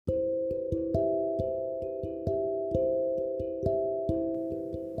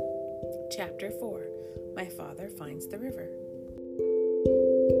Chapter 4. My Father Finds the River.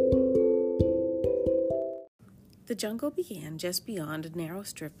 The jungle began just beyond a narrow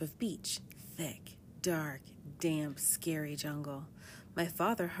strip of beach. Thick, dark, damp, scary jungle. My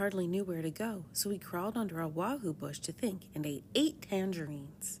father hardly knew where to go, so he crawled under a wahoo bush to think and ate 8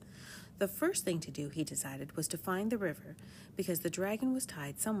 tangerines. The first thing to do, he decided, was to find the river, because the dragon was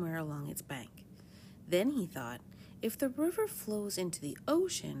tied somewhere along its bank. Then he thought, if the river flows into the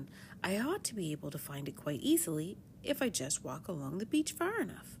ocean, I ought to be able to find it quite easily if I just walk along the beach far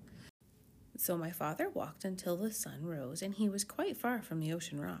enough. So my father walked until the sun rose, and he was quite far from the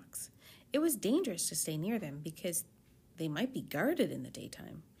ocean rocks. It was dangerous to stay near them because they might be guarded in the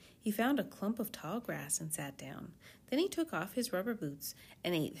daytime. He found a clump of tall grass and sat down. Then he took off his rubber boots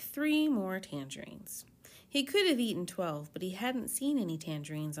and ate 3 more tangerines. He could have eaten 12, but he hadn't seen any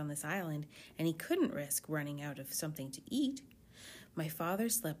tangerines on this island, and he couldn't risk running out of something to eat. My father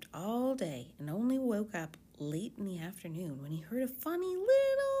slept all day and only woke up late in the afternoon when he heard a funny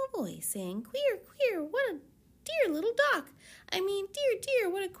little voice saying, "Queer, queer, what a dear little duck. Dear, dear,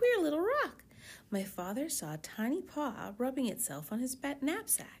 what a queer little rock." My father saw a tiny paw rubbing itself on his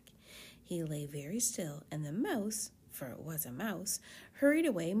knapsack. He lay very still, and the mouse, for it was a mouse, hurried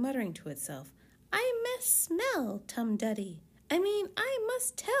away muttering to itself, "I must smell, Tum-Duddy. I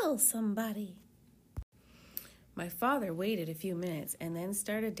must tell somebody." My father waited a few minutes and then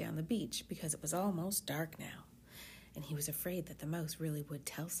started down the beach because it was almost dark now, and he was afraid that the mouse really would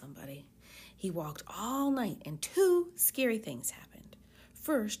tell somebody. He walked all night, and 2 scary things happened.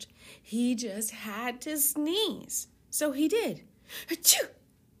 First, he just had to sneeze. So he did. Achoo!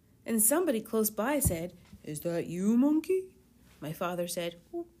 And somebody close by said, "Is that you, monkey?" My father said,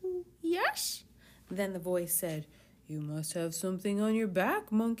 "Yes." Then the voice said, "You must have something on your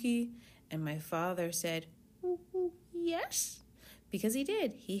back, monkey." And my father said, "Yes," because he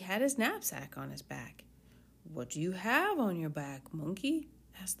did. He had his knapsack on his back. "What do you have on your back, monkey?"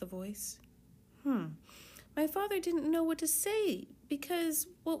 asked the voice. My father didn't know what to say, because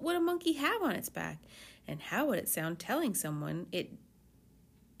what would a monkey have on its back? And how would it sound telling someone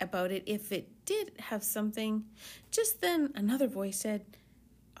about it if it did have something? Just then another voice said,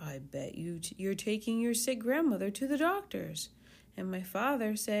 "I bet you're taking your sick grandmother to the doctor's." And my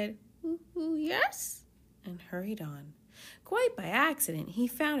father said, "Yes," and hurried on. Quite by accident, he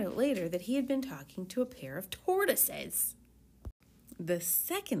found out later that he had been talking to a pair of tortoises. The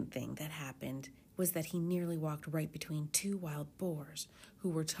second thing that happened was that he nearly walked right between 2 wild boars who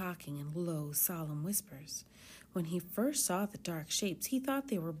were talking in low, solemn whispers. When he first saw the dark shapes, he thought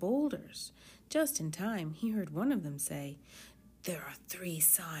they were boulders. Just in time, he heard one of them say, "There are 3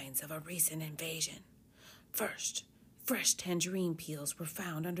 signs of a recent invasion. First, fresh tangerine peels were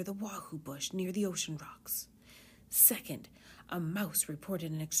found under the wahoo bush near the ocean rocks. Second, a mouse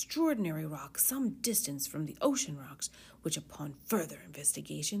reported an extraordinary rock some distance from the ocean rocks, which upon further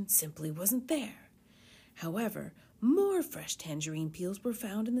investigation simply wasn't there. However, more fresh tangerine peels were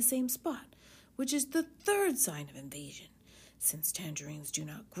found in the same spot, which is the 3rd sign of invasion. Since tangerines do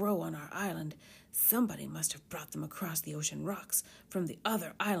not grow on our island, somebody must have brought them across the ocean rocks from the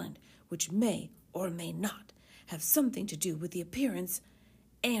other island, which may or may not have something to do with the appearance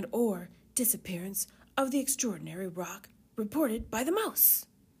and or disappearance of the extraordinary rock reported by the mouse."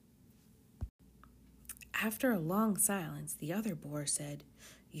 After a long silence, the other boar said,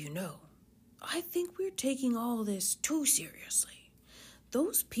 I think we're taking all this too seriously.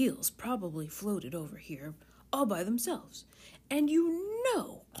 Those peels probably floated over here all by themselves, and you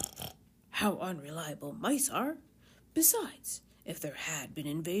know how unreliable mice are. Besides, if there had been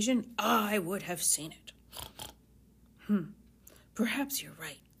invasion, I would have seen it." "Perhaps you're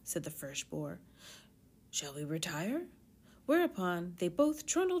right," said the first boar. "Shall we retire?" Whereupon they both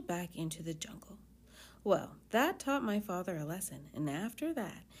trundled back into the jungle. Well, that taught my father a lesson, and after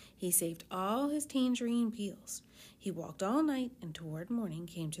that he saved all his tangerine peels. He walked all night and toward morning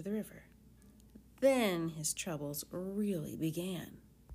came to the river. Then his troubles really began.